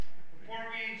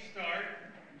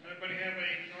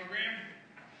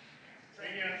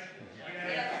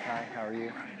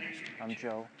I'm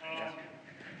Joe.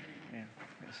 Yeah.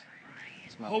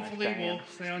 It's my wife, Hopefully Diane. we'll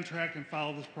stay on track and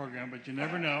follow this program, but you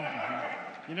never know.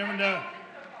 You never know.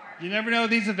 You never know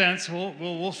these events.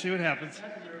 We'll see what happens.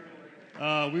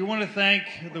 We want to thank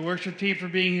the worship team for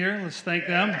being here. Let's thank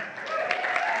them.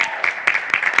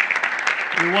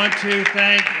 We want to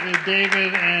thank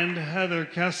David and Heather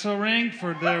Kesselring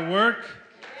for their work,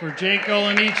 for Jake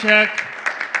Olenichek,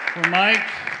 for Mike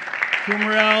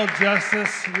Kumarel,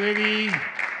 Justice Whitty,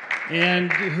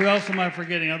 and who else am I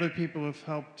forgetting? Other people have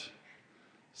helped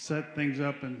set things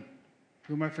up. And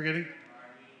who am I forgetting?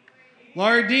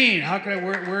 Laura Dean. How can I?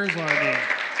 Where's Laura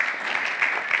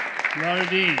Dean? Laura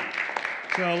Dean.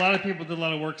 So a lot of people did a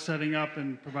lot of work setting up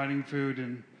and providing food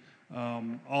and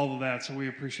all of that. So we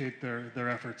appreciate their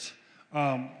efforts.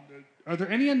 Are there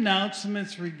any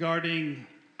announcements regarding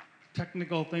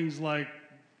technical things like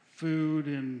food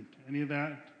and any of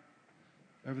that?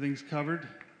 Everything's covered?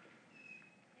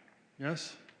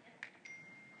 Yes?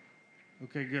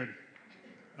 Okay, good.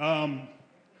 Well,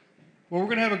 we're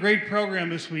going to have a great program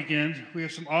this weekend. We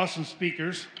have some awesome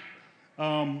speakers.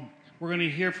 We're going to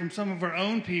hear from some of our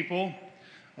own people.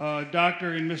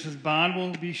 Dr. and Mrs. Bond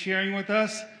will be sharing with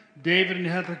us. David and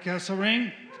Heather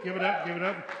Kesselring. Give it up, give it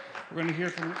up. We're going to hear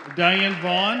from Diane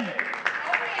Vaughn.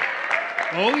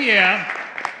 Oh,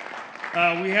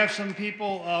 yeah. We have some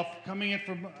people coming in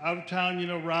from out of town. You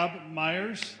know, Rob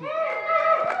Myers.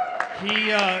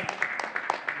 He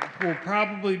will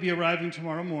probably be arriving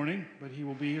tomorrow morning, but he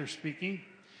will be here speaking.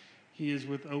 He is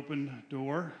with Open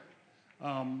Door.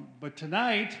 But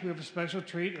tonight, we have a special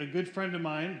treat. A good friend of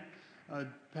mine,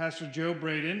 Pastor Joe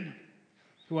Braden,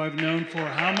 who I've known for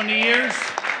how many years?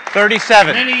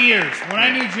 37. Many years. When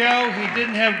I knew Joe, he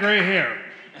didn't have gray hair.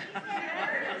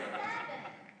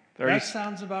 30. That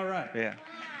sounds about right. Yeah.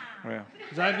 Yeah.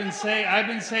 Because I've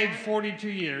been saved 42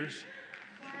 years,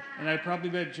 and I probably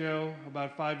met Joe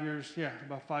about 5 years. Yeah,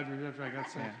 about 5 years after I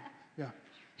got saved. Yeah.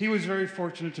 He was very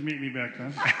fortunate to meet me back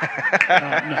then.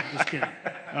 No, just kidding.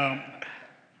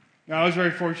 I was very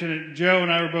fortunate. Joe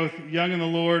and I were both young in the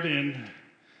Lord and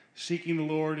seeking the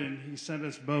Lord, and he sent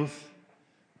us both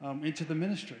into the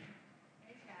ministry.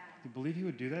 Do you believe he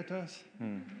would do that to us?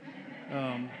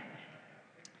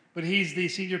 But he's the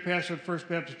senior pastor at First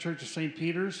Baptist Church of St.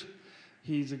 Peter's.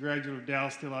 He's a graduate of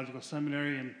Dallas Theological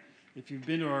Seminary, and if you've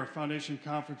been to our foundation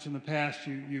conference in the past,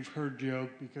 you've heard Joe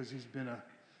because he's been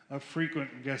a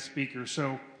frequent guest speaker.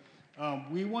 So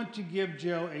we want to give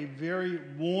Joe a very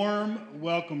warm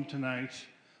welcome tonight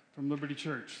from Liberty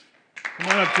Church. Come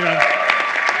on up, Joe.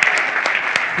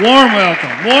 Warm welcome,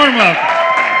 warm welcome.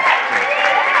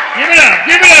 Give it up,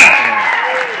 give it up.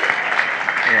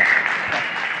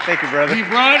 Thank you, brother. He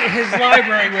brought his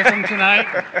library with him tonight.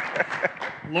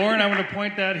 Lauren, I want to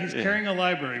point that he's carrying a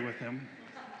library with him,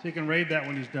 so he can read that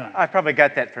when he's done. I probably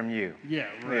got that from you. Yeah,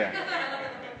 right.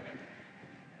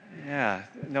 Yeah.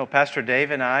 No, Pastor Dave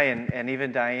and I, and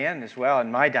even Diane as well,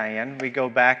 and my Diane, we go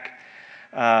back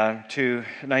to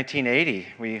 1980.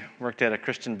 We worked at a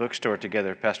Christian bookstore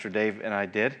together, Pastor Dave and I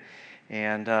did.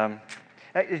 And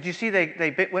did you see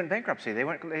they went bankruptcy? We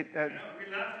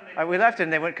left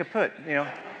and they went kaput, you know.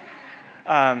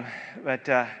 But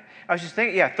I was just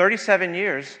thinking, 37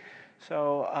 years.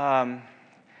 So,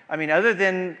 I mean, other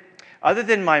than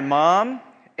my mom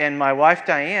and my wife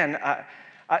Diane,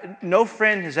 no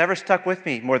friend has ever stuck with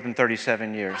me more than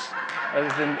 37 years. Other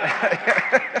than,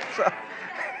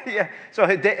 so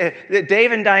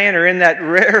Dave and Diane are in that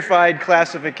rarefied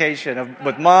classification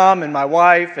with mom and my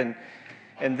wife and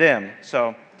them.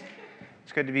 So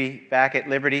it's good to be back at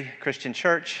Liberty Christian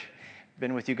Church.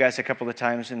 Been with you guys a couple of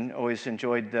times and always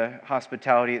enjoyed the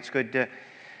hospitality. It's good to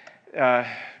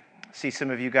see some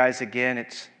of you guys again.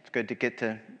 It's good to get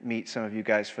to meet some of you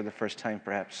guys for the first time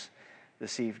perhaps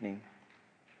this evening.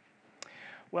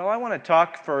 Well, I want to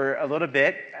talk for a little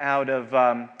bit out of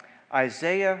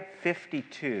Isaiah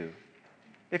 52.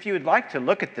 If you would like to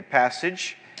look at the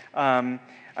passage, I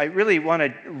really want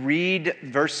to read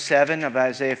verse 7 of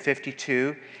Isaiah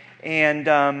 52.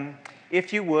 And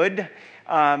if you would,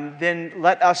 then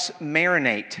let us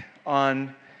marinate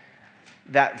on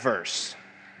that verse.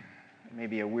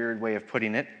 Maybe a weird way of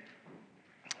putting it.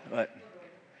 But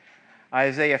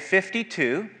Isaiah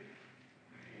 52,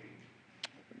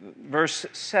 verse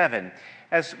 7.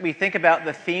 As we think about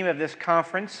the theme of this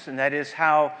conference, and that is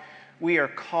how we are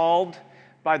called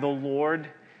by the Lord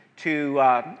to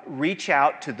reach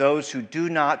out to those who do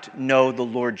not know the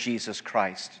Lord Jesus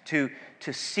Christ, to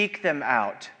seek them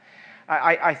out.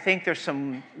 I think there's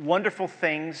some wonderful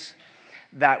things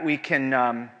that we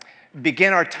can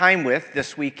begin our time with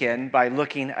this weekend by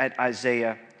looking at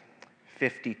Isaiah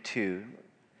 52.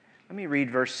 Let me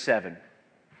read verse 7.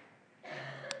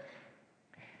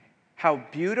 how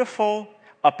beautiful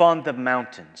upon the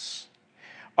mountains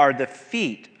are the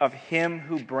feet of him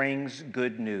who brings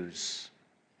good news,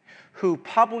 who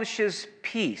publishes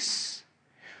peace,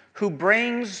 who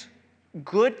brings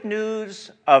good news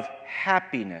of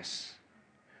happiness,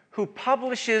 who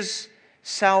publishes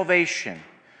salvation,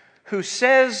 who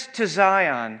says to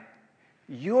Zion,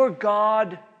 your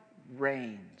God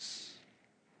reigns.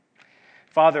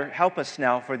 Father, help us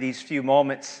now for these few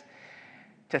moments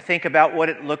to think about what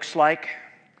it looks like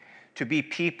to be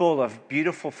people of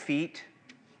beautiful feet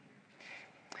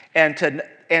and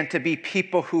to be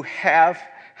people who have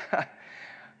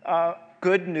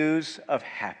good news of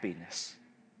happiness.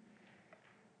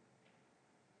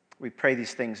 We pray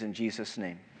these things in Jesus'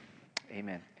 name.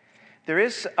 Amen. There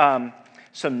is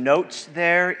some notes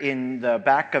there in the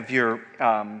back of your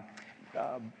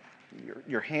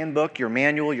handbook, your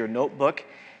manual, your notebook.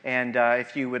 And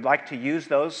if you would like to use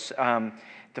those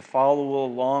to follow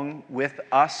along with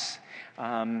us,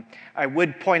 I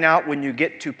would point out when you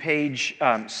get to page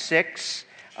 6,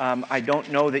 I don't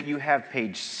know that you have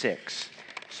page 6.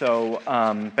 So,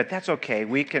 but that's okay.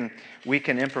 We can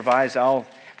improvise. I'll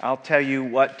tell you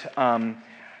what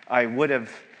I would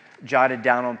have jotted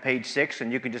down on page 6,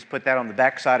 and you can just put that on the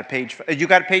back side of page. You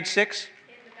got page 6?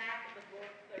 In the back of the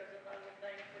book, there's another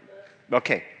thing for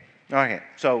this. Okay.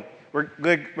 So we're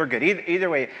good. We're good. Either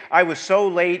way, I was so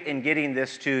late in getting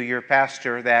this to your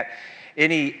pastor that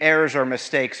any errors or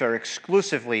mistakes are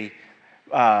exclusively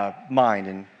mine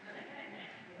and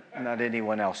not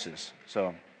anyone else's.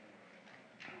 So.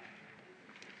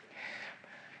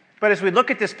 But as we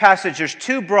look at this passage, there's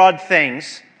two broad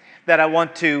things that I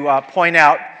want to point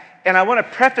out. And I want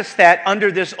to preface that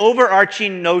under this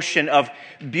overarching notion of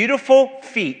beautiful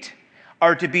feet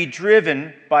are to be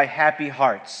driven by happy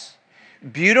hearts.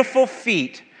 Beautiful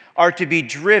feet are to be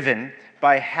driven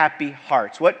by happy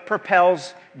hearts. What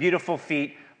propels beautiful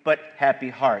feet but happy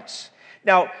hearts?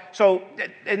 Now,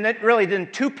 and that really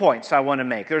then 2 points I want to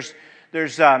make.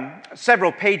 There's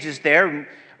several pages there.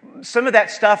 Some of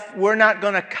that stuff we're not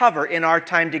going to cover in our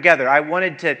time together. I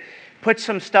wanted to put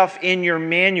some stuff in your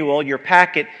manual, your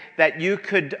packet, that you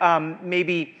could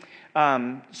maybe,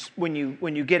 when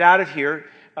you get out of here,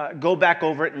 go back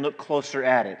over it and look closer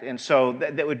at it. And so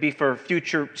that would be for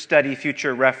future study,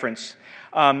 future reference.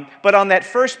 But on that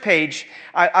first page,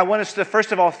 I want us to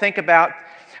first of all think about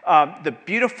the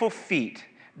beautiful feet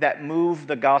that move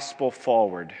the gospel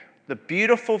forward. The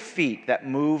beautiful feet that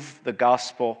move the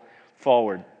gospel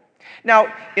forward.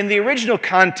 Now, in the original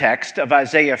context of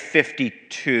Isaiah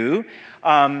 52,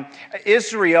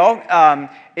 Israel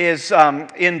is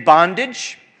in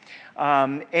bondage,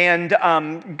 and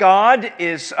God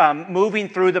is moving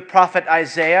through the prophet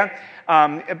Isaiah,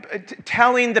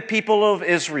 telling the people of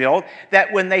Israel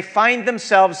that when they find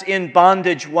themselves in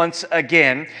bondage once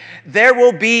again, there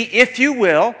will be, if you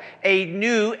will, a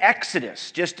new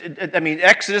Exodus.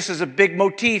 Exodus is a big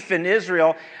motif in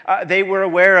Israel. They were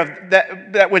aware of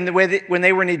that when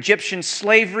they were in Egyptian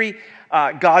slavery,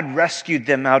 God rescued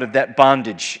them out of that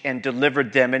bondage and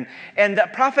delivered them. And the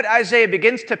prophet Isaiah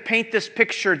begins to paint this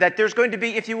picture that there's going to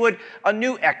be, if you would, a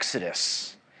new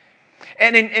Exodus.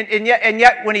 And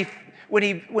yet when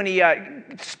he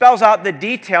spells out the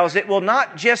details, it will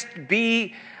not just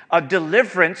be a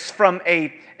deliverance from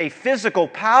a physical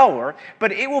power,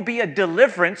 but it will be a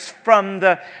deliverance from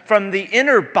the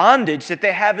inner bondage that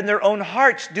they have in their own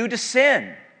hearts due to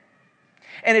sin.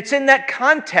 And it's in that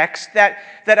context that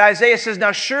Isaiah says,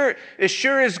 now sure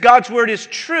as God's word is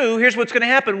true, here's what's going to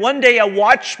happen. One day a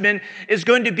watchman is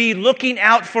going to be looking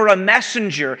out for a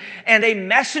messenger, and a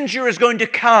messenger is going to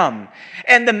come.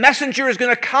 And the messenger is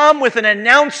going to come with an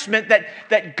announcement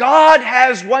that God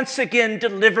has once again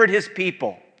delivered his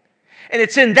people. And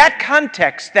it's in that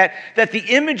context that the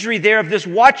imagery there of this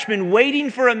watchman waiting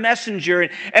for a messenger,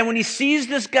 and when he sees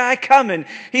this guy coming,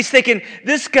 he's thinking,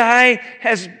 this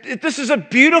is a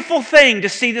beautiful thing to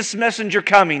see this messenger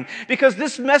coming. Because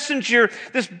this messenger,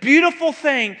 this beautiful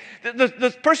thing,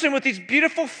 the person with these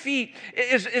beautiful feet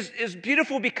is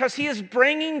beautiful because he is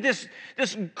bringing this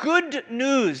good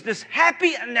news, this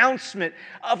happy announcement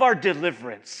of our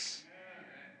deliverance.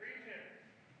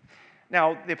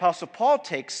 Now, the Apostle Paul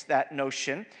takes that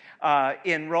notion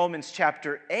in Romans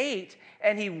chapter 8,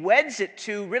 and he weds it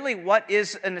to really what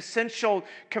is an essential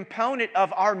component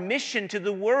of our mission to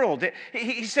the world.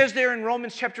 He says there in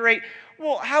Romans chapter 8,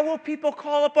 well, how will people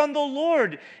call upon the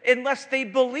Lord unless they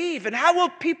believe? And how will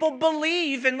people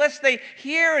believe unless they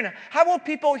hear? And how will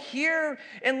people hear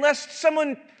unless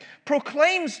someone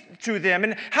proclaims to them?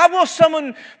 And how will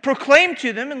someone proclaim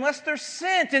to them unless they're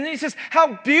sent? And then he says,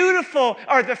 how beautiful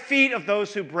are the feet of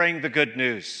those who bring the good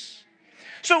news.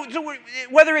 So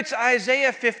whether it's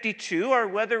Isaiah 52 or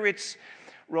whether it's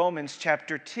Romans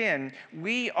chapter 10,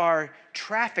 we are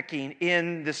trafficking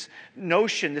in this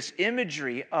notion, this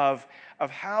imagery of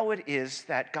how it is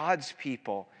that God's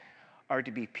people are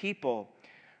to be people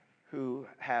who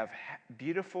have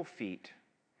beautiful feet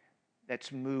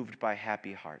that's moved by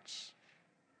happy hearts.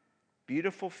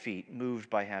 Beautiful feet moved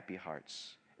by happy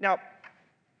hearts. Now,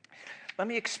 let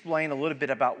me explain a little bit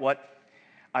about what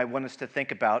I want us to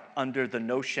think about under the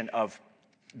notion of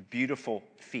beautiful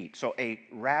feet. So a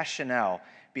rationale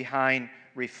behind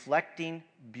reflecting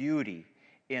beauty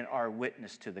in our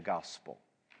witness to the gospel.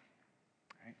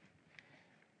 Right?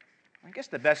 I guess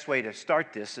the best way to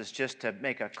start this is just to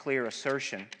make a clear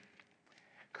assertion.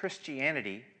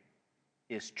 Christianity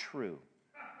is true.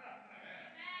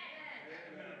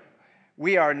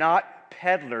 We are not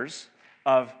peddlers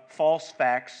of false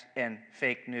facts and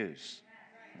fake news.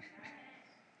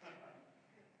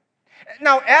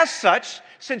 Now, as such,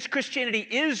 since Christianity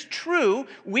is true,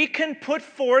 we can put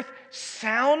forth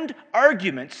sound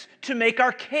arguments to make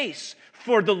our case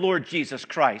for the Lord Jesus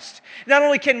Christ. Not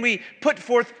only can we put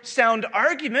forth sound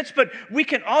arguments, but we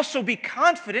can also be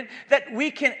confident that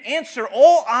we can answer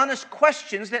all honest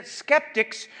questions that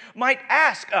skeptics might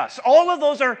ask us. All of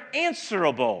those are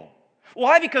answerable.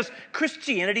 Why? Because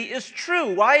Christianity is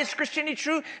true. Why is Christianity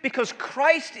true? Because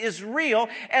Christ is real,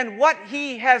 and what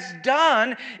He has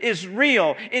done is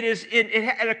real.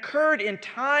 It occurred in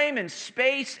time and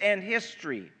space and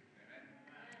history.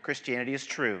 Christianity is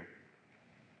true.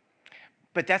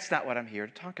 But that's not what I'm here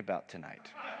to talk about tonight.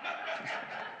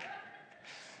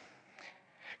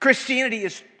 Christianity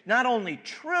is not only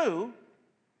true,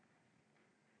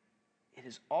 it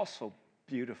is also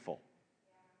beautiful.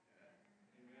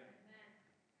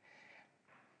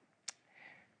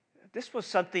 This was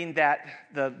something that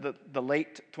the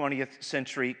late 20th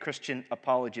century Christian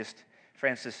apologist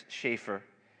Francis Schaeffer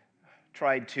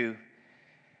tried to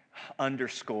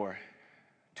underscore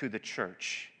to the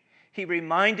church. He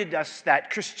reminded us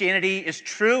that Christianity is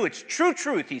true. It's true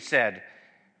truth, he said.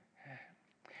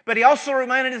 But he also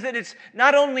reminded us that it's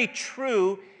not only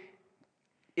true,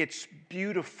 it's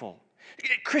beautiful.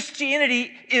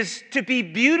 Christianity is to be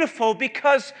beautiful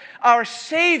because our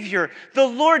Savior, the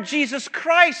Lord Jesus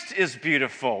Christ, is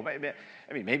beautiful. I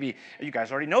mean, maybe you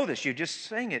guys already know this. You just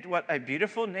sang it. What a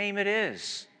beautiful name it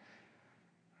is.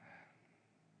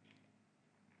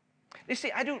 You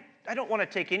see, I don't want to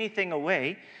take anything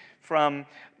away from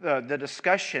the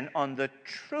discussion on the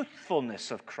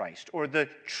truthfulness of Christ or the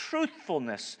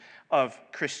truthfulness of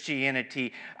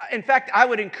Christianity. In fact, I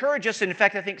would encourage us, and in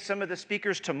fact, I think some of the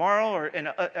speakers tomorrow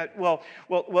will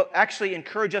actually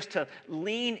encourage us to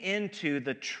lean into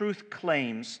the truth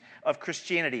claims of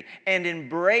Christianity and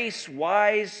embrace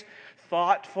wise,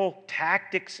 thoughtful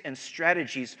tactics and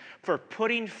strategies for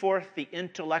putting forth the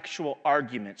intellectual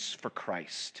arguments for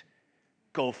Christ.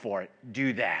 Go for it.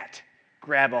 Do that.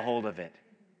 Grab a hold of it.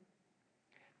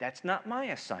 That's not my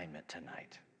assignment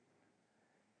tonight.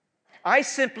 I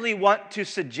simply want to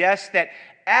suggest that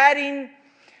adding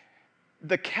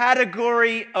the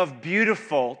category of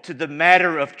beautiful to the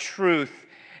matter of truth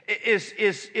is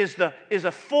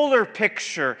a fuller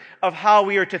picture of how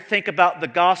we are to think about the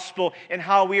gospel and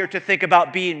how we are to think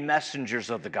about being messengers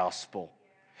of the gospel.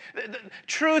 The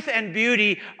truth and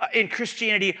beauty in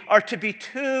Christianity are to be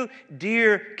two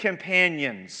dear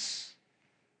companions.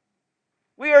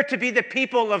 We are to be the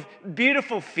people of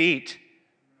beautiful feet.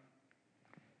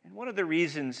 And one of the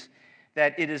reasons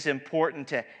that it is important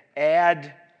to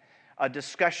add a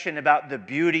discussion about the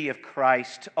beauty of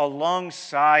Christ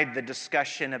alongside the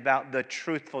discussion about the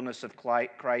truthfulness of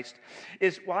Christ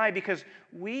is why? Because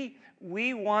we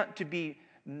want to be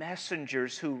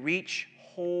messengers who reach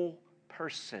whole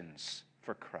persons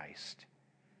for Christ.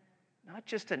 Not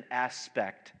just an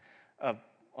aspect of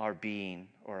our being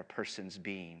or a person's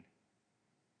being.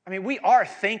 I mean, we are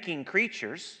thinking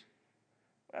creatures.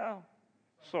 Well,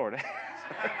 sort of.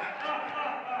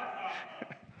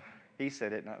 He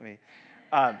said it, not me.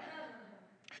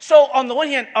 So, on the one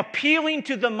hand, appealing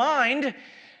to the mind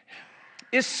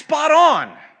is spot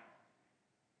on.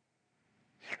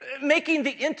 Making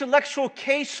the intellectual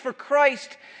case for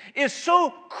Christ is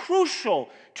so crucial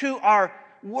to our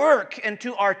work and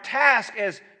to our task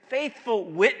as faithful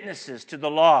witnesses to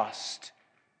the lost.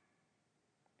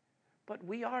 But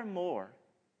we are more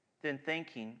than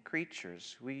thinking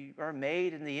creatures. We are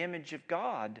made in the image of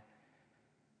God.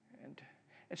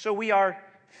 And so we are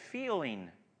feeling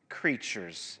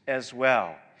creatures as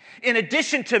well. In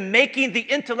addition to making the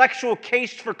intellectual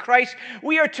case for Christ,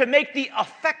 we are to make the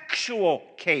effectual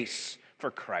case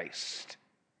for Christ.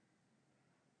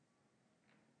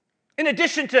 In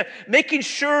addition to making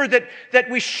sure that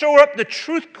we shore up the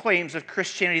truth claims of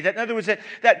Christianity, that in other words,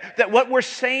 that what we're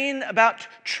saying about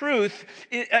truth,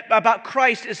 about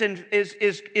Christ, is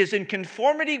in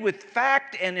conformity with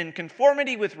fact and in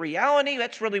conformity with reality.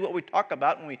 That's really what we talk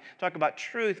about when we talk about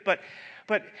truth. But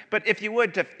if you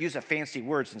would, to use a fancy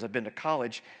word since I've been to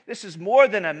college, this is more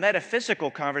than a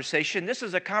metaphysical conversation. This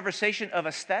is a conversation of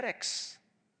aesthetics.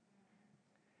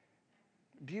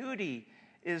 Beauty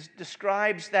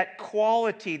describes that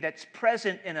quality that's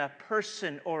present in a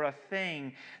person or a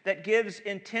thing that gives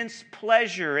intense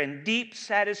pleasure and deep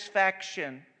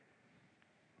satisfaction.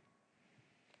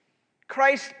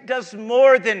 Christ does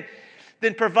more than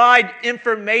provide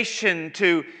information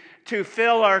to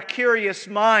fill our curious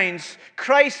minds.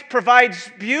 Christ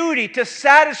provides beauty to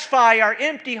satisfy our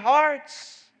empty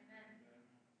hearts.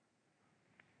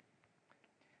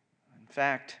 In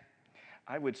fact,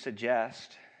 I would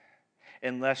suggest,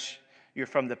 unless you're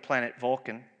from the planet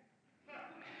Vulcan,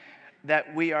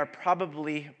 that we are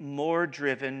probably more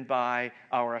driven by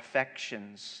our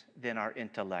affections than our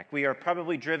intellect. We are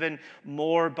probably driven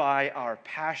more by our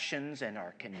passions and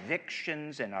our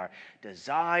convictions and our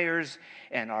desires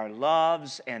and our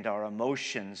loves and our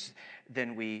emotions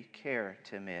than we care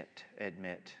to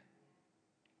admit.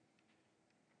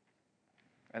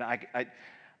 And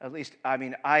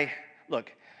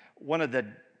look, one of the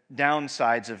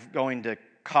downsides of going to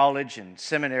college and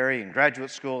seminary and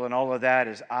graduate school and all of that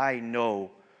is I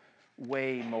know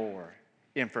way more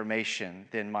information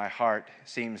than my heart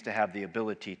seems to have the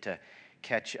ability to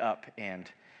catch up and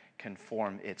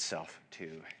conform itself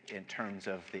to in terms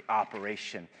of the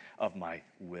operation of my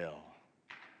will.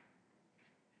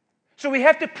 So we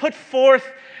have to put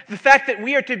forth the fact that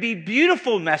we are to be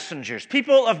beautiful messengers,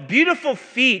 people of beautiful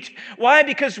feet. Why?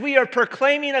 Because we are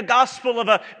proclaiming a gospel of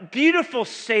a beautiful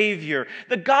Savior.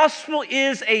 The gospel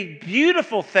is a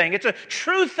beautiful thing. It's a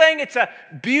true thing. It's a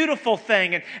beautiful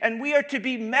thing. And we are to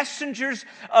be messengers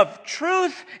of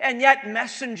truth and yet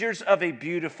messengers of a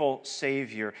beautiful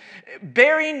Savior,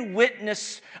 bearing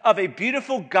witness of a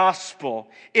beautiful gospel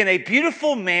in a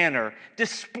beautiful manner,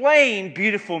 displaying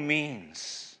beautiful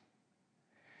means.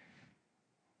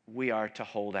 We are to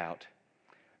hold out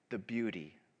the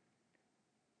beauty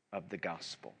of the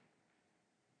gospel.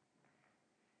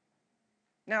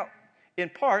 Now, in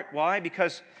part, why?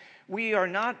 Because we are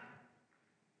not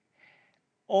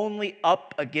only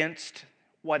up against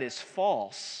what is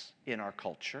false in our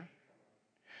culture,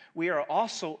 we are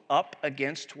also up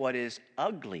against what is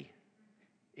ugly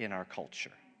in our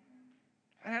culture.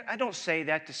 And I don't say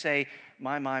that to say,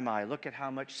 my, look at how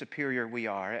much superior we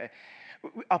are.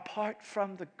 Apart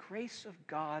from the grace of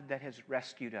God that has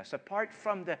rescued us, apart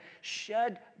from the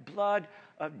shed blood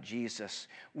of Jesus,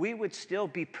 we would still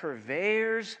be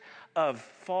purveyors of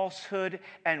falsehood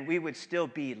and we would still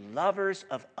be lovers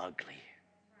of ugly.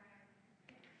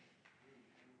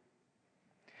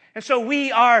 And so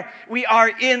we are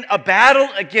in a battle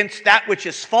against that which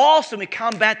is false, and we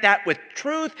combat that with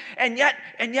truth, and yet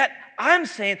I'm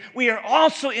saying we are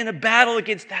also in a battle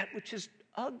against that which is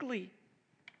ugly.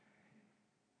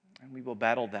 And we will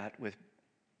battle that with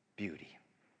beauty.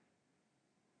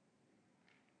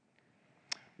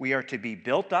 We are to be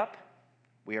built up.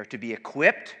 We are to be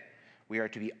equipped. We are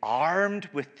to be armed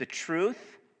with the truth.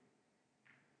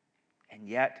 And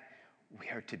yet, we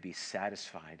are to be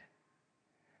satisfied.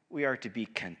 We are to be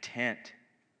content.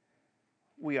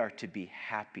 We are to be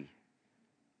happy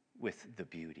with the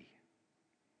beauty.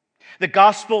 The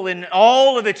gospel in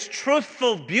all of its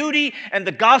truthful beauty and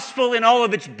the gospel in all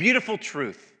of its beautiful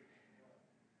truth.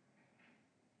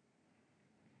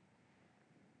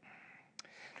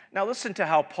 Now listen to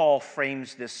how Paul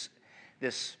frames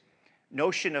this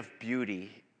notion of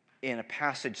beauty in a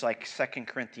passage like 2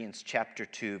 Corinthians chapter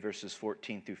 2, verses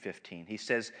 14 through 15. He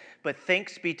says, "But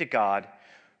thanks be to God,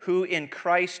 who in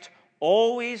Christ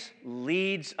always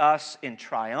leads us in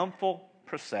triumphal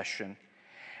procession,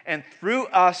 and through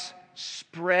us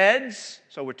spreads,"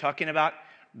 so we're talking about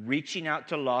reaching out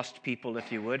to lost people,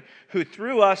 if you would, who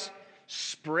through us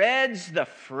spreads the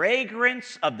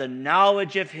fragrance of the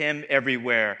knowledge of Him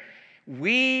everywhere.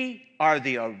 We are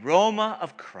the aroma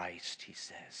of Christ, he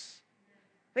says.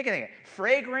 Think of it.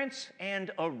 Fragrance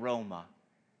and aroma.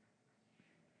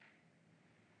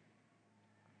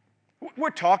 We're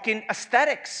talking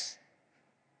aesthetics.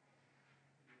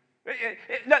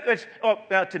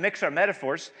 To mix our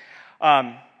metaphors,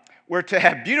 we're to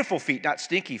have beautiful feet, not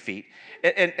stinky feet,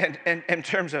 in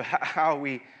terms of how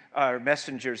we are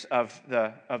messengers of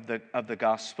the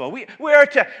gospel. We are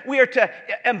to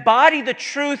embody the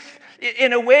truth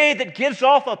in a way that gives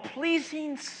off a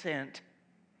pleasing scent.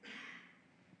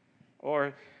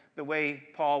 Or the way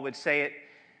Paul would say it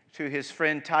to his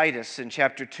friend Titus in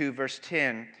chapter 2, verse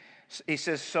 10. He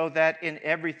says, so that in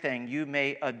everything you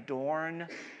may adorn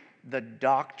the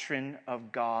doctrine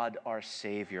of God our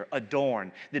Savior.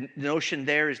 Adorn. The notion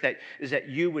there is that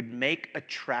you would make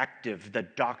attractive the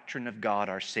doctrine of God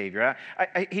our Savior.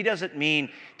 He doesn't mean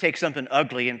take something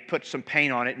ugly and put some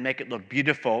paint on it and make it look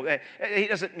beautiful. He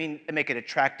doesn't mean make it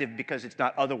attractive because it's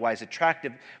not otherwise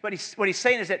attractive. But what he's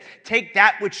saying is that take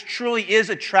that which truly is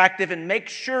attractive and make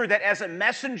sure that as a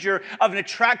messenger of an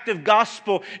attractive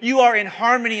gospel, you are in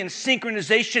harmony and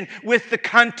synchronization with the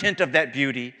content of that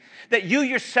beauty. That you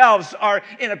yourselves are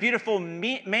in a beautiful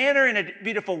manner, in a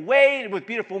beautiful way, with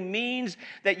beautiful means,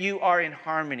 that you are in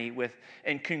harmony with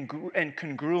and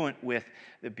congruent with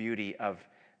the beauty of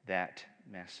that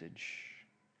message.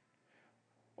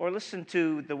 Or listen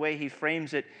to the way he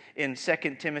frames it in 2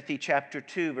 Timothy chapter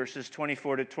 2, verses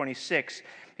 24 to 26.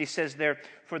 He says there,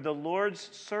 for the Lord's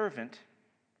servant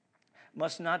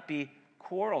must not be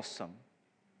quarrelsome,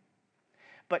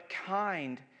 but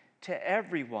kind to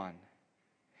everyone,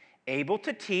 able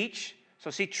to teach.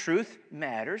 So see, truth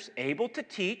matters. Able to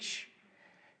teach,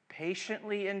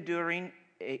 patiently enduring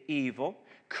evil,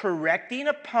 correcting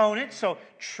opponents. So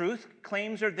truth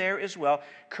claims are there as well.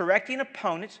 Correcting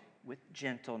opponents with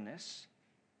gentleness.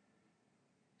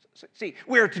 So, see,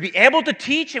 we're to be able to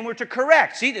teach and we're to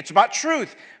correct. See, it's about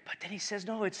truth. But then he says,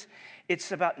 no, it's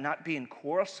about not being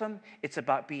quarrelsome. It's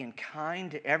about being kind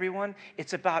to everyone.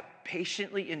 It's about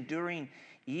patiently enduring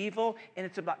evil, and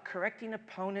it's about correcting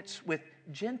opponents with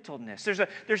gentleness.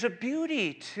 There's a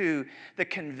beauty to the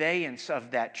conveyance of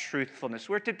that truthfulness.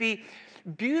 We're to be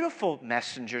beautiful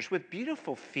messengers with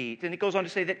beautiful feet. And it goes on to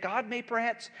say that God may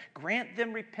perhaps grant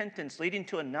them repentance, leading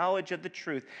to a knowledge of the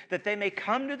truth, that they may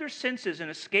come to their senses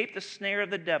and escape the snare of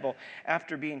the devil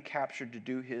after being captured to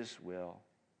do his will.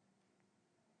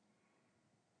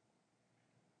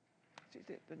 See,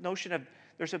 the notion of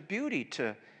there's a beauty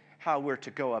to how we're to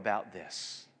go about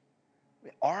this.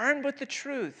 Armed with the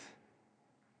truth,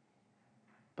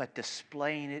 but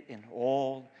displaying it in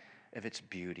all of its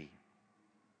beauty.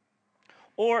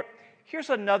 Or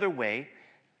here's another way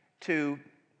to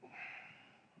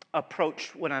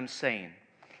approach what I'm saying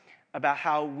about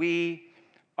how we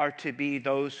are to be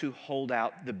those who hold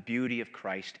out the beauty of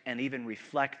Christ and even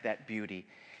reflect that beauty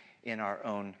in our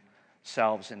own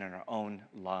selves and in our own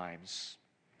lives.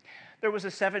 There was a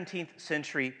 17th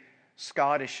century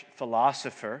Scottish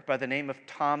philosopher by the name of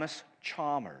Thomas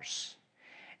Chalmers.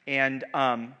 And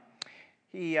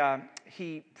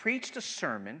he preached a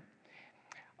sermon.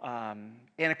 And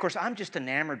of course, I'm just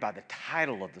enamored by the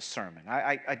title of the sermon.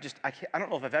 I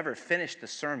don't know if I've ever finished the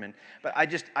sermon, but I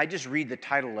just read the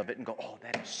title of it and go, oh,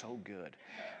 that is so good.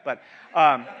 But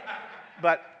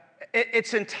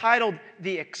it's entitled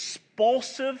 "The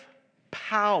Expulsive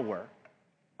Power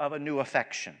of a New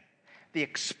Affection." The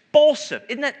expulsive,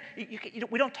 isn't that?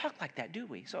 We don't talk like that, do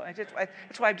we? So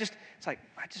that's why I just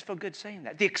feel good saying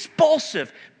that. The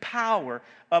expulsive power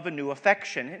of a new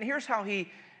affection. And here's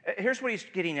what he's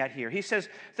getting at here. He says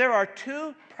there are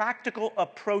two practical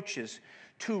approaches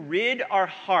to rid our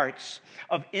hearts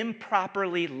of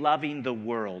improperly loving the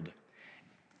world.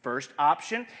 First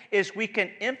option is we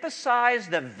can emphasize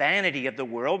the vanity of the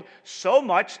world so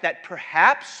much that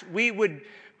perhaps we would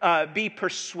be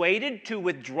persuaded to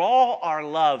withdraw our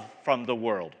love from the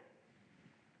world.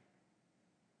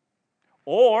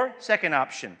 Or, second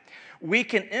option, we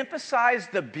can emphasize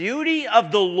the beauty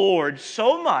of the Lord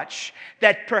so much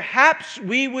that perhaps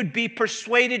we would be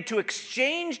persuaded to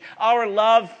exchange our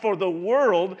love for the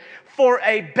world for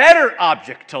a better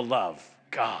object to love,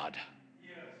 God.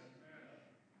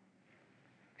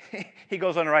 Yes. He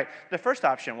goes on to write, the first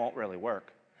option won't really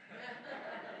work.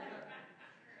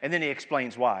 And then he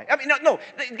explains why. I mean, no.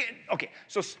 Okay,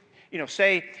 so,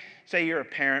 say you're a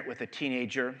parent with a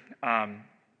teenager.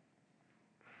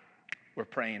 We're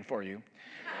praying for you.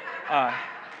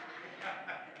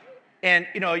 And,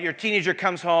 your teenager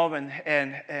comes home and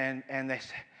they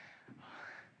say,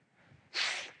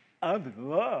 I'm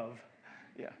in love.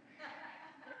 Yeah.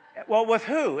 Well, with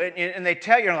who? And they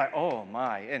tell you, you're like, oh,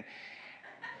 my.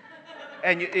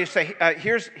 And you say,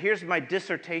 here's my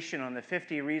dissertation on the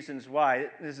 50 reasons why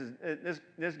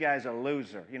this guy's a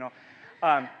loser.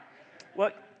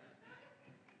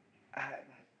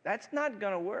 That's not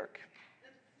going to work.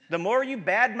 The more you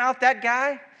badmouth that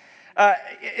guy,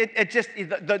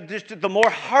 the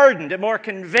more hardened, the more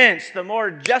convinced, the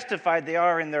more justified they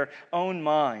are in their own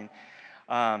mind.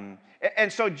 And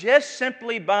so, just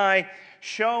simply by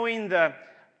showing the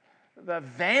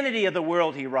vanity of the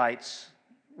world, he writes,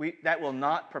 that will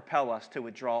not propel us to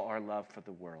withdraw our love for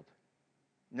the world.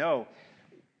 No,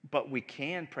 but we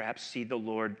can perhaps see the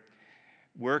Lord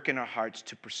work in our hearts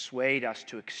to persuade us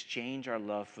to exchange our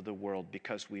love for the world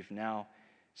because we've now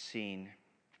seen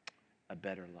a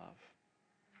better love.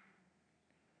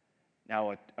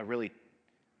 Now, a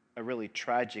really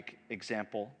tragic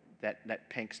example that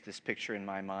paints this picture in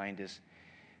my mind is,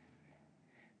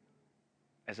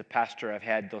 as a pastor, I've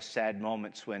had those sad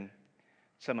moments when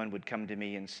someone would come to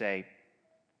me and say,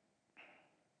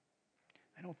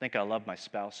 I don't think I love my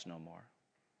spouse no more.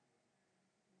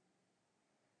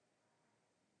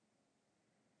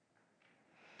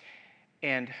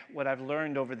 And what I've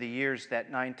learned over the years,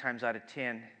 that 9 times out of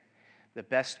 10, the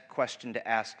best question to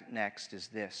ask next is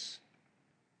this: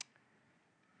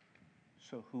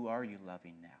 so who are you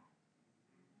loving now?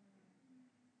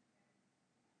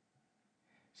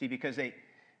 See, because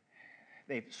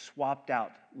they've swapped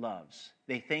out loves.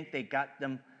 They think they got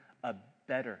them a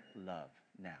better love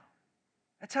now.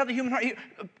 That's how the human heart...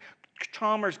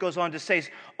 Chalmers goes on to say,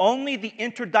 only the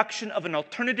introduction of an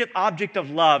alternative object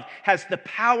of love has the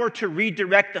power to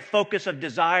redirect the focus of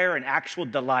desire and actual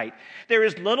delight. There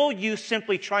is little use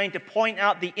simply trying to point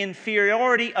out the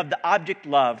inferiority of the object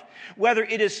loved. Whether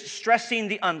it is stressing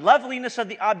the unloveliness of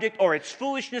the object or its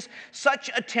foolishness,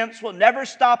 such attempts will never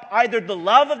stop either the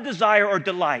love of desire or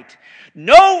delight.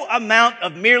 No amount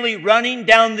of merely running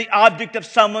down the object of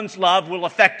someone's love will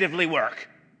effectively work,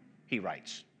 he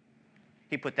writes.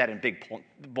 He put that in big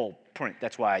bold print.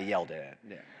 That's why I yelled at it.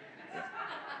 Yeah.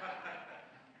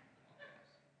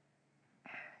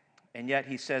 And yet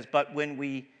he says, but when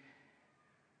we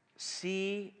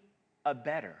see a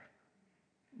better,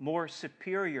 more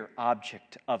superior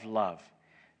object of love,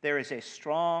 there is a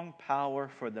strong power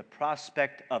for the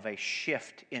prospect of a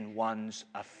shift in one's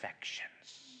affections.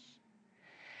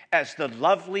 As the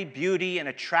lovely beauty and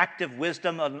attractive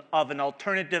wisdom of an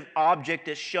alternative object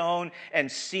is shown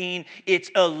and seen, its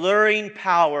alluring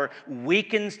power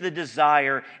weakens the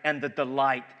desire and the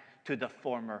delight to the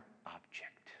former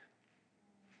object.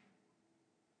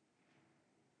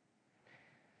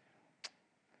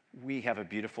 We have a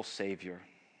beautiful Savior.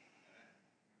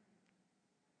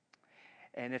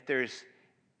 And if there's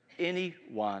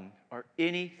anyone or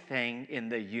anything in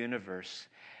the universe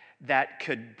that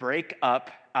could break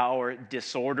up our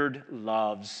disordered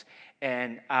loves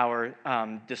and our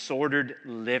disordered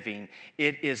living,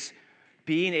 it is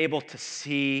being able to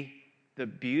see the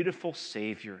beautiful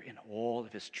Savior in all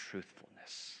of his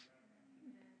truthfulness.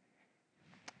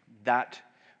 That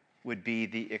would be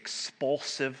the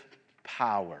expulsive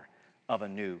power of a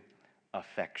new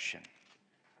affection.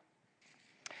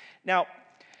 Now,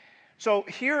 so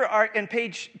here are in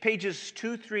pages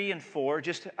 2, 3, and 4.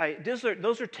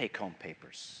 Those are take-home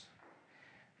papers.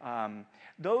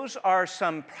 Those are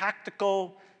some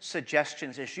practical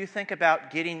suggestions as you think about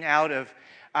getting out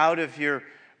of your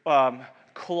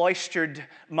cloistered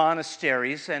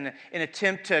monasteries and an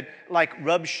attempt to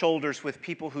rub shoulders with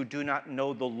people who do not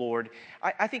know the Lord.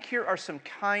 I think here are some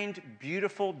kind,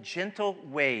 beautiful, gentle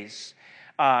ways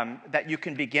that you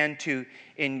can begin to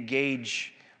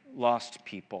engage lost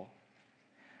people.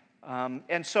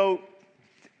 And so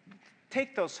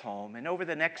take those home, and over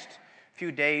the next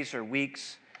few days or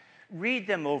weeks, read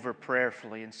them over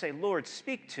prayerfully and say, Lord,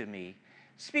 speak to me.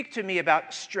 Speak to me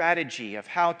about strategy of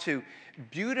how to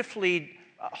beautifully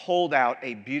hold out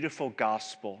a beautiful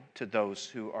gospel to those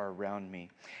who are around me.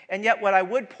 And yet what I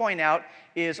would point out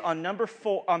is on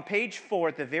page 4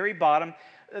 at the very bottom,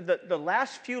 the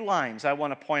last few lines I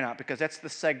want to point out because that's the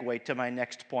segue to my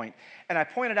next point. And I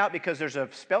point it out because there's a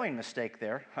spelling mistake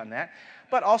there on that,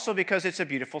 but also because it's a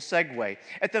beautiful segue.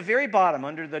 At the very bottom,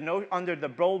 under the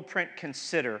bold print,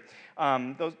 consider,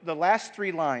 the last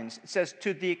 3 lines, it says,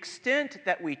 to the extent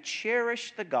that we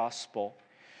cherish the gospel,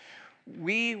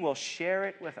 we will share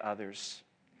it with others.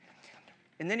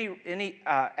 And then he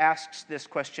asks this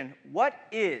question, what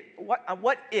if,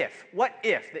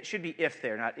 that should be if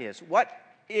there, not is, what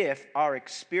if our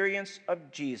experience of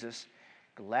Jesus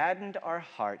gladdened our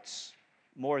hearts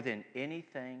more than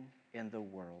anything in the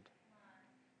world?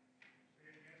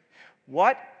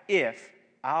 What if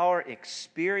our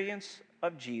experience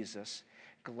of Jesus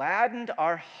gladdened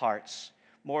our hearts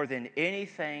more than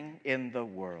anything in the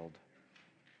world?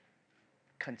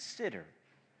 Consider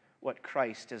what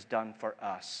Christ has done for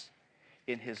us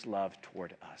in his love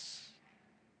toward us.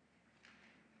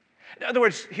 In other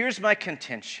words, here's my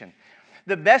contention.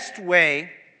 The best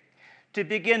way to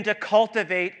begin to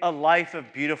cultivate a life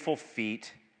of beautiful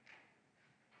feet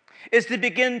is to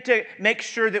begin to make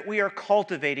sure that we are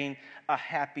cultivating a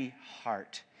happy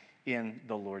heart in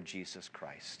the Lord Jesus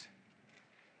Christ.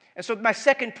 And so my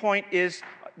second point is,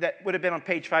 that would have been on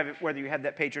page 5, whether you had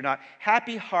that page or not,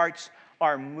 happy hearts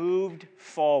are moved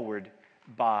forward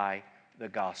by the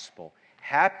gospel.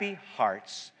 Happy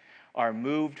hearts are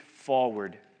moved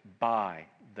forward by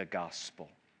the gospel.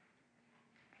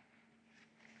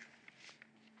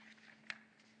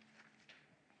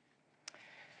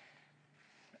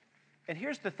 And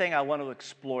here's the thing I want to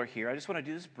explore here. I just want to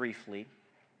do this briefly.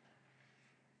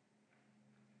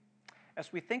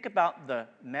 As we think about the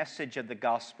message of the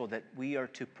gospel that we are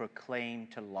to proclaim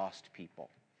to lost people,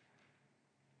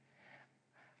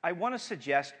 I want to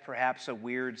suggest perhaps a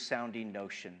weird-sounding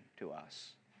notion to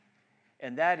us.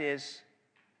 And that is,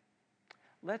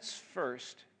 let's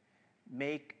first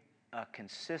make a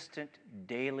consistent,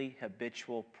 daily,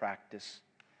 habitual practice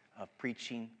of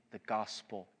preaching the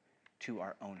gospel to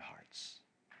our own hearts.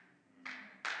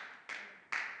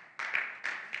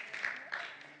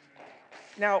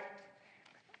 Now,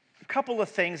 a couple of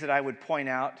things that I would point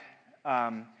out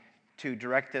to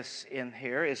direct this in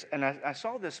here is, and I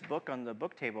saw this book on the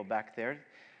book table back there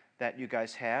that you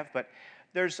guys have, but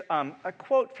there's a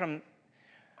quote from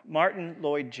Martin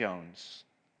Lloyd-Jones,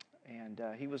 and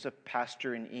he was a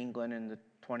pastor in England in the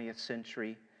 20th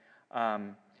century.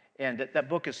 And that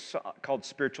book is called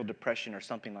Spiritual Depression or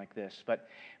something like this. But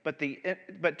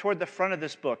toward the front of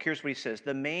this book, here's what he says.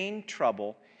 The main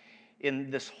trouble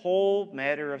in this whole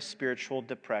matter of spiritual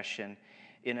depression,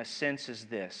 in a sense, is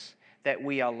this, that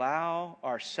we allow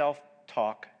our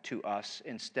self-talk to us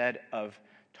instead of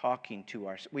talking to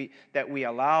ourselves. That we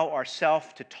allow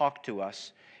ourself to talk to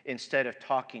us instead of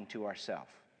talking to ourselves.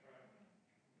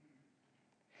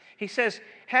 He says,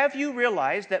 have you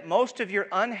realized that most of your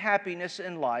unhappiness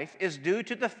in life is due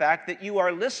to the fact that you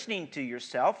are listening to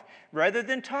yourself rather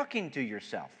than talking to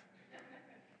yourself?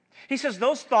 He says,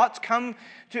 those thoughts come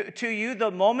to you the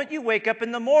moment you wake up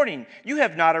in the morning. You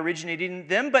have not originated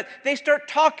them, but they start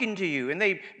talking to you, and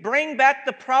they bring back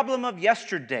the problem of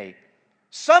yesterday.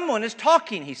 Someone is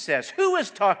talking, he says. Who is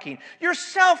talking?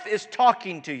 Yourself is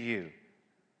talking to you.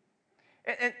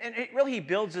 And it really, he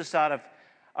builds this out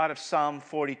of Psalm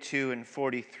 42 and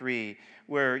 43,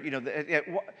 where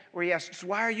he asks,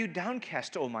 "Why are you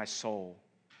downcast, O my soul?"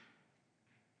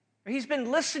 He's been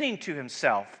listening to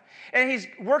himself, and he's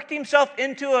worked himself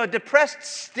into a depressed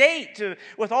state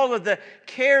with all of the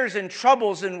cares and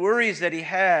troubles and worries that he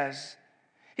has.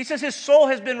 He says his soul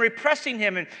has been repressing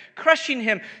him and crushing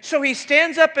him. So he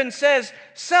stands up and says,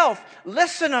 "Self,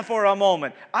 listen for a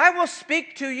moment. I will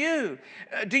speak to you.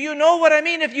 Do you know what I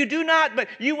mean? If you do not, but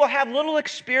you will have little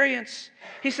experience."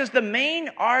 He says the main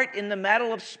art in the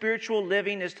battle of spiritual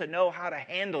living is to know how to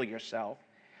handle yourself.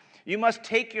 You must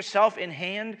take yourself in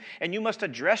hand, and you must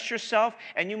address yourself,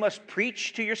 and you must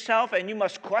preach to yourself, and you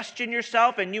must question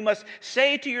yourself, and you must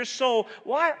say to your soul,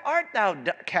 "Why art thou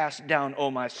cast down, O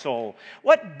my soul?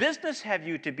 What business have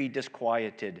you to be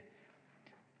disquieted?"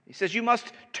 He says you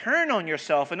must turn on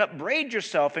yourself and upbraid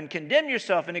yourself and condemn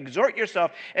yourself and exhort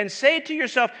yourself and say to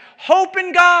yourself, "Hope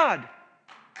in God,"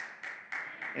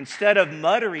 instead of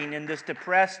muttering in this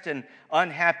depressed and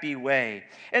unhappy way.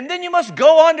 And then you must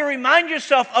go on to remind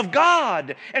yourself of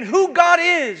God and who God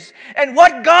is and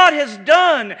what God has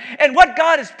done and what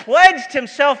God has pledged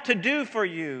himself to do for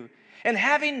you. And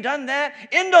having done that,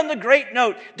 end on the great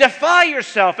note. Defy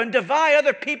yourself and defy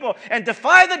other people and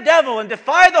defy the devil and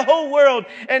defy the whole world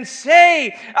and say,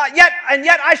 yet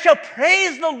I shall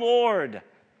praise the Lord.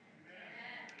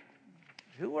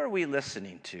 Who are we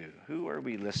listening to? Who are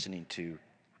we listening to?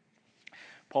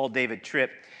 Paul David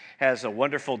Tripp has a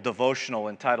wonderful devotional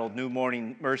entitled New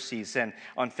Morning Mercies. And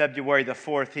on February the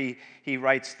 4th, he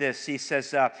writes this. He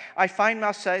says, I find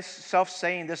myself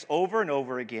saying this over and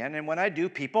over again. And when I do,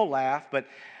 people laugh.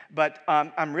 But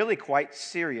I'm really quite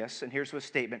serious. And here's the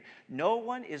statement. No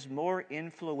one is more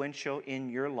influential in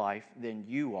your life than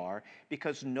you are,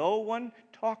 because no one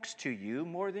talks to you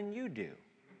more than you do.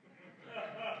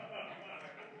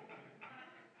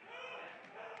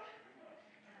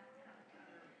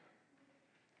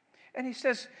 And he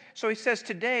says,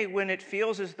 today, when it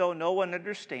feels as though no one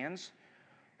understands,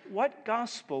 what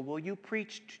gospel will you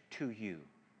preach to you?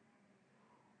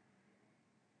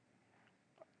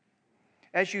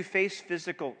 As you face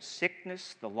physical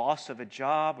sickness, the loss of a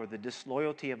job, or the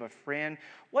disloyalty of a friend,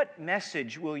 what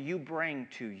message will you bring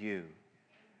to you?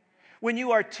 When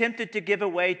you are tempted to give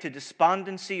away to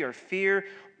despondency or fear,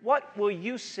 what will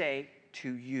you say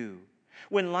to you?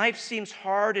 When life seems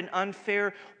hard and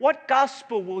unfair, what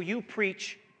gospel will you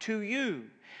preach to you?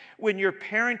 When your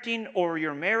parenting or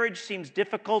your marriage seems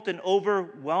difficult and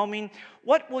overwhelming,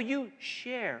 what will you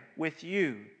share with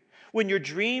you? When your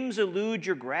dreams elude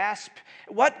your grasp,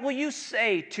 what will you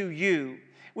say to you?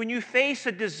 When you face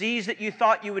a disease that you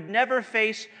thought you would never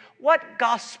face, what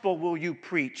gospel will you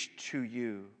preach to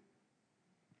you?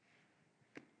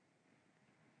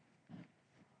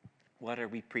 What are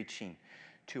we preaching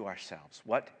to ourselves?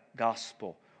 What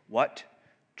gospel? What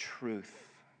truth?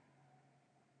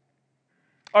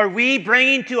 Are we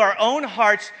bringing to our own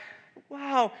hearts,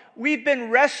 wow, we've been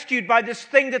rescued by this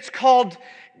thing that's called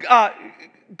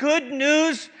good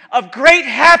news of great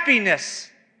happiness.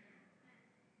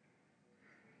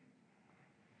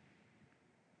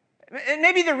 And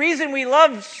maybe the reason we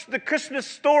love the Christmas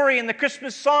story and the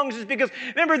Christmas songs is because,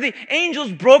 remember, the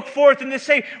angels broke forth and they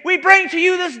say, we bring to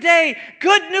you this day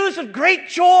good news of great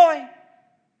joy.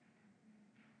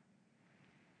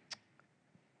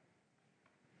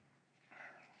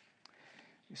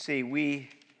 You see,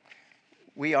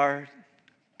 we are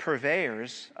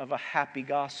purveyors of a happy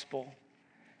gospel.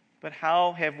 But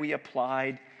how have we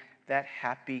applied that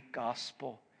happy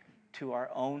gospel to our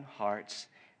own hearts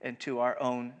and to our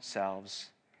own selves?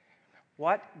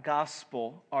 What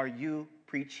gospel are you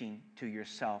preaching to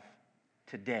yourself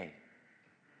today?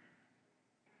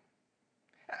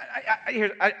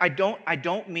 I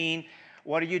don't mean,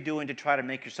 what are you doing to try to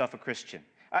make yourself a Christian?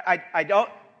 I don't.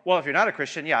 Well, if you're not a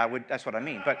Christian, yeah, that's what I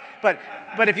mean.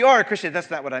 But if you are a Christian, that's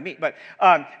not what I mean. But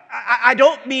I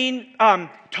don't mean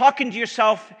talking to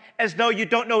yourself as though you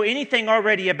don't know anything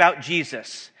already about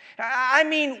Jesus. I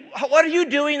mean, what are you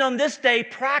doing on this day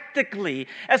practically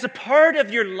as a part of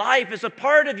your life, as a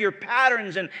part of your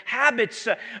patterns and habits?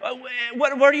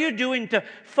 What are you doing to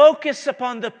focus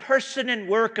upon the person and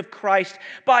work of Christ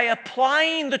by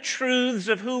applying the truths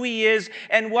of who He is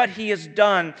and what He has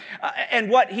done and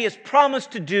what He has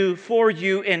promised to do for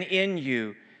you and in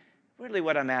you? Really,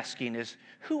 what I'm asking is,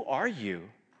 who are you?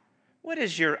 What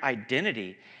is your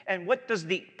identity? And what does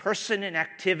the person and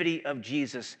activity of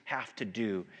Jesus have to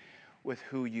do with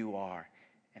who you are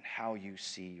and how you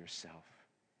see yourself?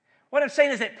 What I'm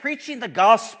saying is that preaching the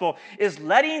gospel is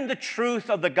letting the truth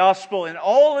of the gospel in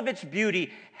all of its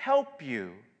beauty help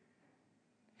you.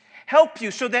 Help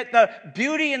you so that the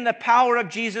beauty and the power of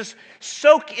Jesus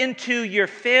soak into your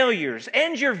failures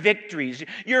and your victories,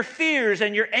 your fears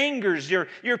and your angers, your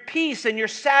peace and your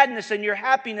sadness and your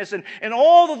happiness and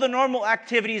all of the normal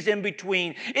activities in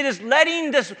between. It is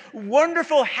letting this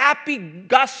wonderful, happy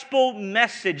gospel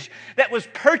message that was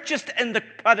purchased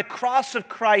by the cross of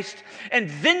Christ and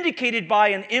vindicated by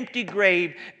an empty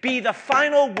grave be the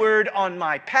final word on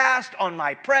my past, on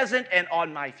my present, and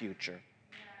on my future.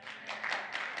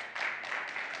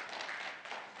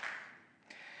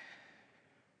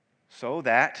 So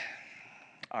that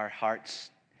our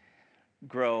hearts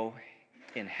grow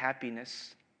in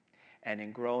happiness, and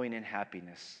in growing in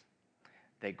happiness,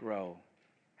 they grow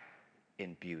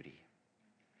in beauty.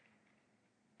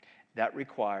 That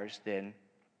requires then,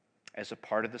 as a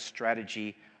part of the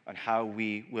strategy on how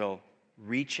we will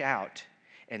reach out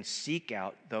and seek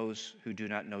out those who do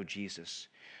not know Jesus,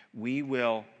 we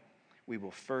will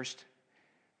first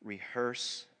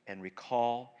rehearse and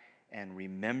recall and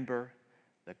remember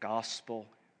the gospel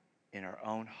in our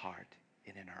own heart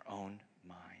and in our own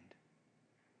mind.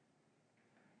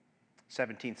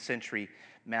 17th century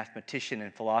mathematician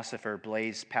and philosopher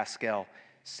Blaise Pascal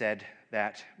said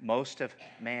that most of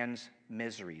man's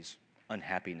miseries,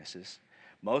 unhappinesses,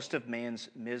 most of man's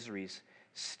miseries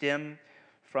stem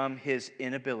from his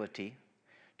inability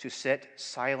to sit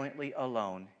silently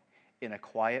alone in a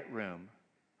quiet room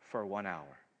for 1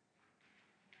 hour.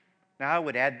 Now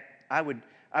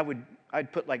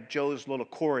I'd put like Joe's little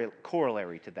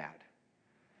corollary to that.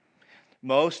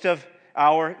 Most of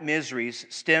our miseries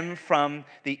stem from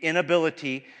the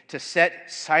inability to sit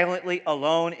silently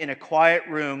alone in a quiet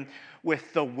room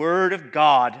with the Word of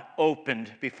God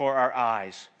opened before our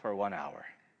eyes for 1 hour.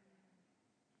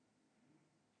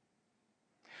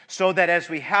 So that as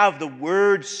we have the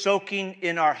Word soaking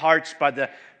in our hearts by the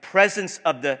presence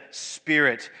of the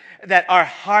Spirit, that our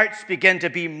hearts begin to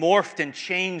be morphed and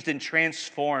changed and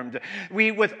transformed.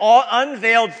 We, with all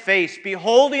unveiled face,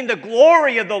 beholding the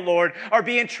glory of the Lord, are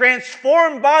being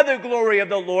transformed by the glory of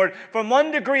the Lord from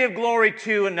one degree of glory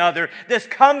to another. This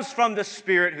comes from the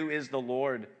Spirit who is the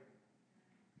Lord.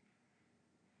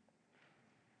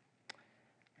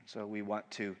 So we want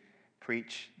to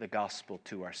preach the gospel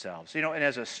to ourselves. You know, and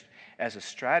as a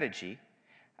strategy,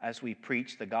 as we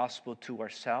preach the gospel to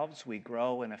ourselves, we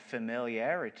grow in a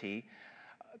familiarity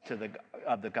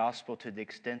of the gospel to the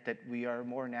extent that we are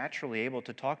more naturally able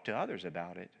to talk to others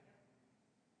about it.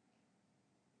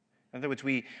 In other words,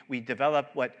 we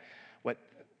develop what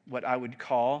I would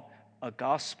call a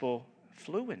gospel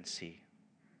fluency,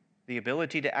 the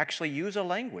ability to actually use a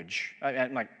language.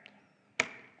 I'm like,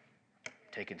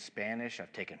 taken Spanish,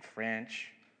 I've taken French.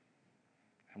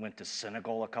 I went to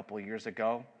Senegal a couple of years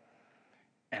ago,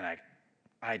 and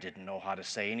I didn't know how to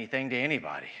say anything to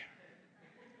anybody.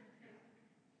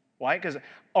 Why? Because,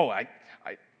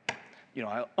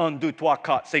 un, deux, trois,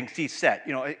 quatre, cinq, six, sept.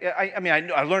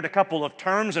 I learned a couple of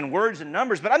terms and words and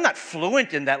numbers, but I'm not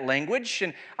fluent in that language.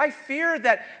 And I fear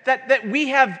that we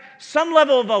have some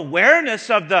level of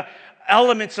awareness of the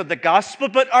elements of the gospel,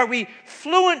 but are we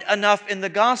fluent enough in the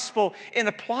gospel in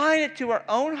applying it to our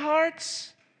own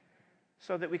hearts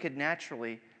so that we could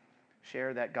naturally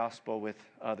share that gospel with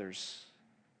others,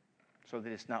 so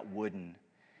that it's not wooden,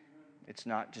 it's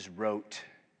not just rote.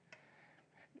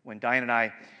 When Diane and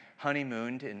I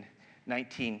honeymooned in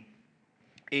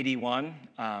 1981,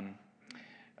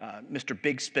 Mr.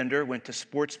 Big Spender went to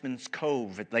Sportsman's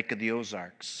Cove at Lake of the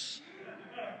Ozarks.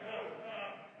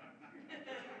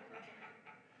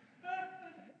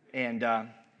 And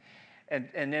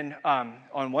then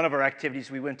on one of our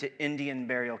activities, we went to Indian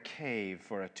Burial Cave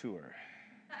for a tour.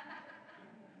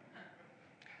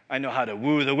 I know how to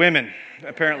woo the women,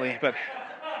 apparently, but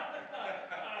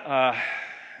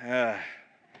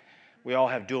we all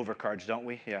have do-over cards, don't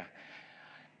we? Yeah.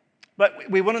 But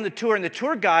we went on the tour, and the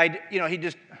tour guide,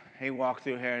 he walked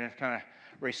through here and kind of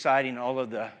reciting all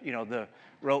of the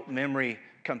rote memory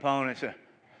components.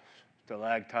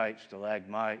 Stalactite,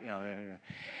 stalagmite,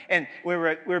 and we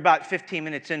were about 15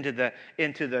 minutes into the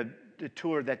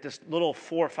tour that this little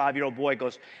 4 or 5-year-old boy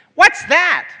goes, "What's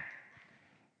that?"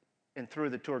 and threw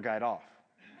the tour guide off.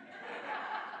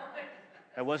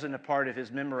 That wasn't a part of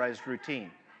his memorized routine.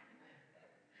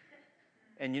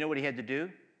 And you know what he had to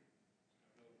do?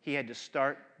 He had to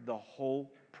start the whole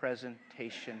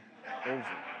presentation over.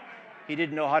 He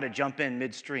didn't know how to jump in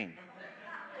midstream.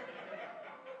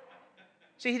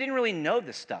 See, he didn't really know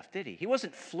this stuff, did he? He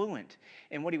wasn't fluent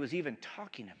in what he was even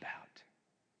talking about.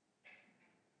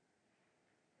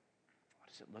 What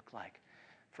does it look like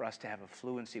for us to have a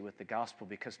fluency with the gospel?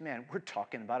 Because, man, we're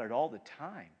talking about it all the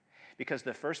time. Because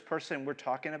the first person we're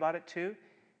talking about it to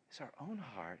is our own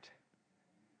heart.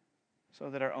 So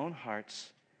that our own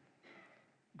hearts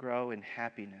grow in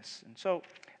happiness. And so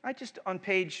I just,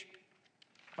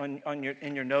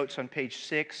 in your notes on page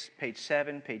 6, page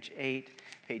 7, page 8,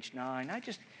 page 9, I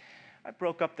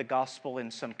broke up the gospel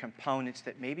in some components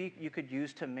that maybe you could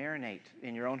use to marinate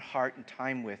in your own heart and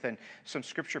time with, and some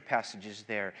scripture passages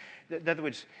there. In other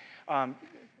words,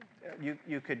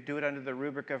 you could do it under the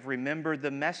rubric of remember the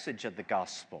message of the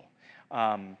gospel.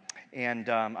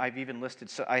 I've even listed,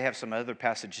 so I have some other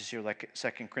passages here like 2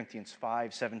 Corinthians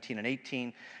 5, 17 and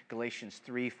 18, Galatians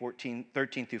 3,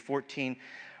 13 through 14,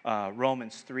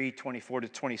 Romans 3, 24 to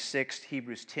 26,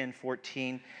 Hebrews 10,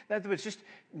 14. In other words, just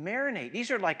marinate.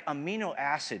 These are like amino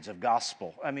acids of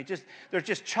gospel. I mean, they're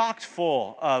just chocked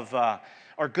full of,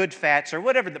 or good fats, or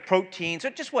whatever, the proteins,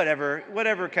 or just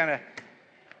whatever kind of,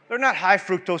 they're not high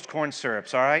fructose corn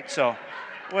syrups, all right? So,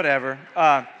 whatever.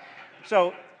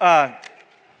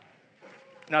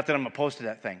 Not that I'm opposed to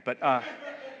that thing, but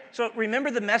so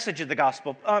remember the message of the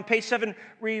gospel. On page 7,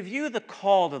 review the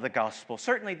call to the gospel.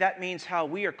 Certainly that means how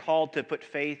we are called to put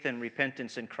faith and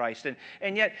repentance in Christ,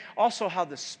 and yet also how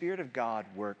the Spirit of God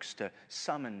works to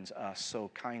summons us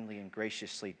so kindly and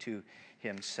graciously to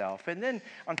himself. And then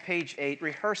on page 8,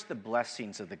 rehearse the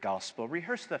blessings of the gospel.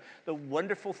 Rehearse the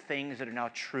wonderful things that are now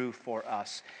true for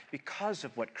us because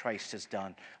of what Christ has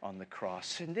done on the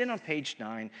cross. And then on page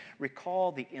 9,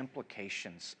 recall the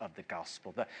implications of the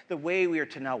gospel, the way we are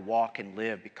to now walk and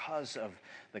live because of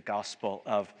the gospel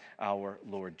of our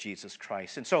Lord Jesus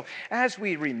Christ. And so as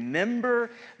we remember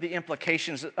the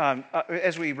implications,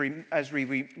 as we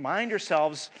remind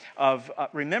ourselves of,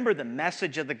 remember the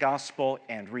message of the gospel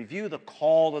and review the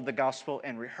call of the gospel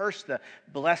and rehearse the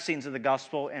blessings of the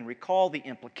gospel and recall the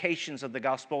implications of the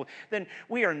gospel, then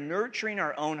we are nurturing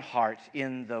our own heart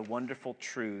in the wonderful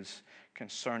truths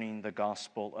concerning the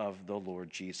gospel of the Lord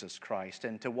Jesus Christ.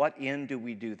 And to what end do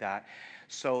we do that?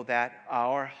 So that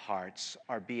our hearts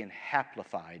are being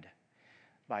haplified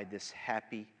by this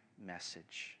happy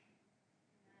message.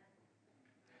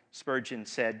 Spurgeon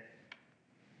said,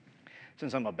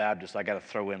 since I'm a Baptist, I got to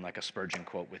throw in like a Spurgeon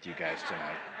quote with you guys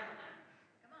tonight.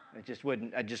 I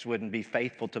just wouldn't be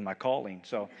faithful to my calling.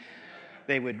 So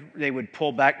they would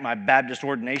pull back my Baptist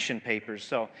ordination papers.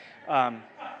 So,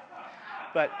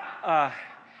 but a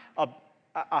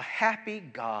happy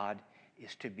God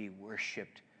is to be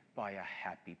worshipped by a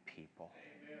happy people.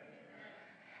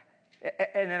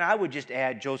 And then I would just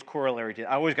add Joe's corollary to it.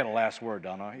 I always got a last word,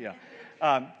 don't I? Yeah.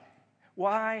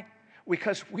 Why?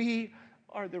 Because we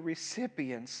are the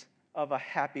recipients of a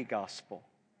happy gospel.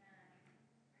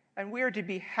 And we are to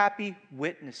be happy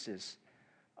witnesses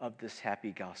of this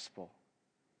happy gospel.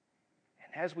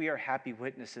 And as we are happy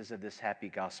witnesses of this happy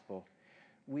gospel,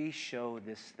 we show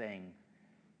this thing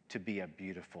to be a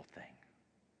beautiful thing.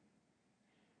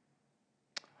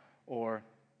 Or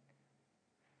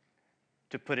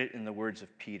to put it in the words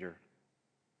of Peter,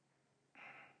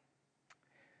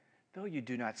 though you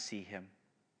do not see him,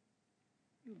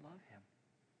 you love him.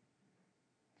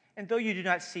 And though you do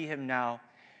not see him now,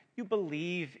 you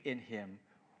believe in him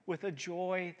with a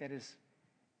joy that is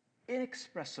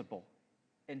inexpressible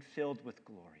and filled with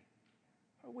glory.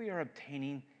 For we are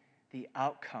obtaining the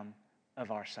outcome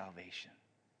of our salvation,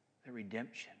 the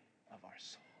redemption of our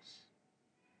souls.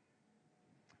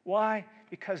 Why?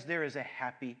 Because there is a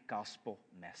happy gospel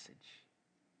message.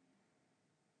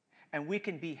 And we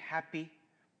can be happy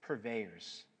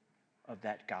purveyors of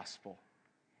that gospel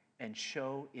and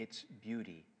show its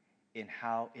beauty in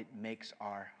how it makes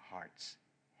our hearts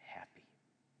happy.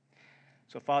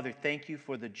 So, Father, thank you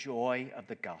for the joy of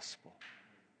the gospel.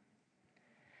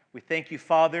 We thank you,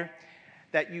 Father,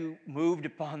 that you moved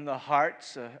upon the heart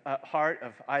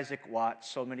of Isaac Watts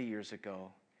so many years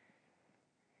ago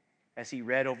as he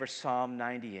read over Psalm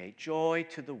 98, "Joy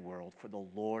to the world, for the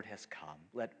Lord has come.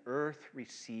 Let earth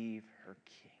receive her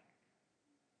King.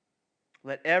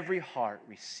 Let every heart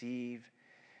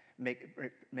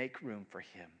make room for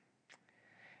him."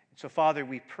 So, Father,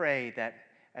 we pray that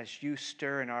as you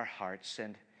stir in our hearts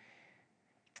and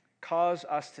cause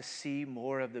us to see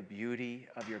more of the beauty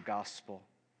of your gospel,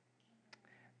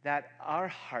 that our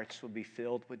hearts will be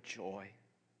filled with joy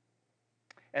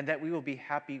and that we will be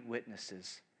happy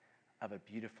witnesses of a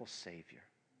beautiful Savior.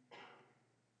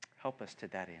 Help us to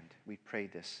that end. We pray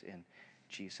this in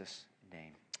Jesus'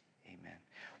 name. Amen.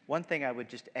 One thing I would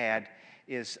just add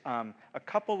is a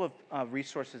couple of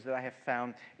resources that I have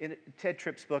found in Ted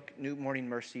Tripp's book, New Morning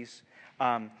Mercies,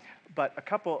 but a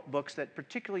couple books that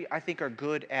particularly I think are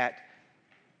good at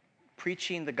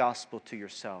preaching the gospel to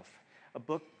yourself. A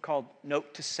book called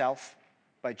Note to Self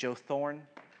by Joe Thorne.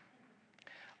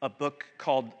 A book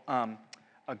called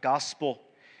A Gospel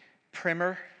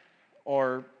Primer,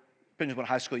 or depends on what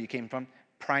high school you came from,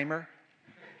 Primer.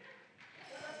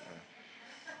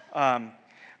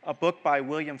 A book by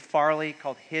William Farley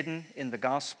called Hidden in the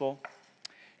Gospel.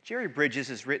 Jerry Bridges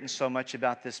has written so much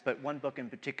about this, but one book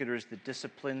in particular is The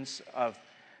Discipline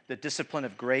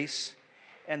of Grace.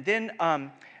 And then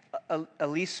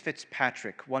Elise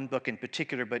Fitzpatrick, one book in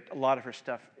particular, but a lot of her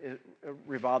stuff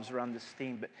revolves around this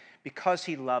theme. But Because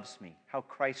He Loves Me, How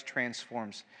Christ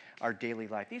Transforms Our Daily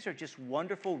Life. These are just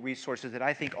wonderful resources that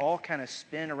I think all kind of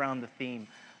spin around the theme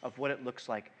of what it looks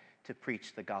like to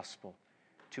preach the gospel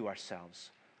to ourselves.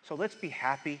 So let's be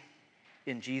happy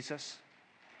in Jesus,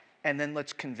 and then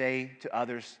let's convey to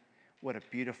others what a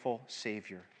beautiful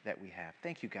Savior that we have.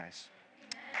 Thank you, guys.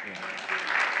 Yeah.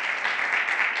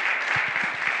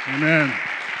 Amen.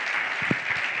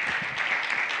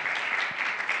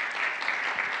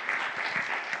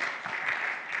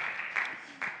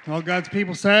 All God's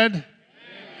people said? Amen.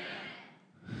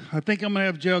 I think I'm going to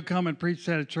have Joe come and preach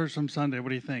that at church on Sunday. What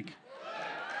do you think?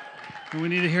 Do we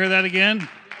need to hear that again?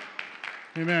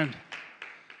 Amen.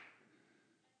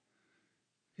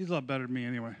 He's a lot better than me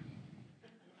anyway.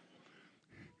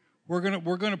 We're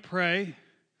gonna pray,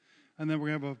 and then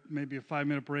we're gonna have maybe a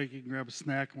 5-minute break. You can grab a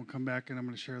snack, and we'll come back, and I'm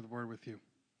going to share the word with you.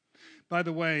 By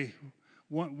the way,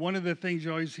 one of the things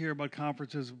you always hear about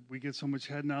conferences, we get so much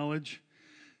head knowledge.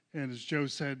 And as Joe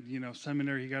said,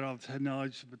 seminary, you got all this head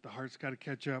knowledge, but the heart's got to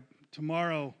catch up.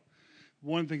 Tomorrow,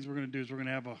 one of the things we're going to do is we're going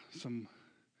to have some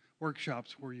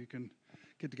workshops where you can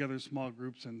get together in small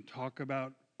groups and talk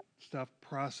about stuff,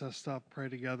 process stuff, pray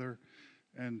together,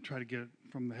 and try to get it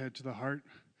from the head to the heart,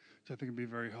 which I think would be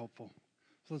very helpful.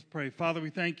 So let's pray. Father,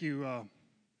 we thank you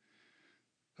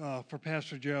for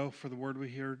Pastor Joe, for the word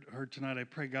we heard tonight. I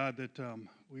pray, God, that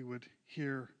we would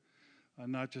hear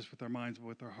not just with our minds, but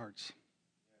with our hearts.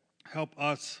 Help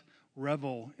us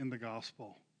revel in the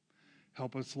gospel.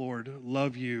 Help us, Lord,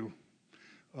 love you,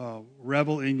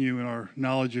 revel in you and our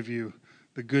knowledge of you,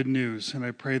 the good news. And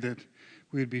I pray that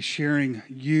we would be sharing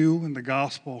you and the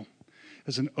gospel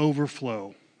as an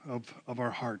overflow of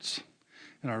our hearts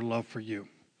and our love for you.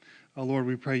 Lord,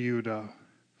 we pray you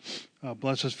would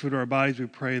bless us, food of our bodies. We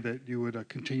pray that you would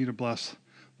continue to bless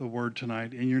the word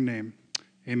tonight. In your name,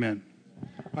 amen.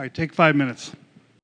 All right, take 5 minutes.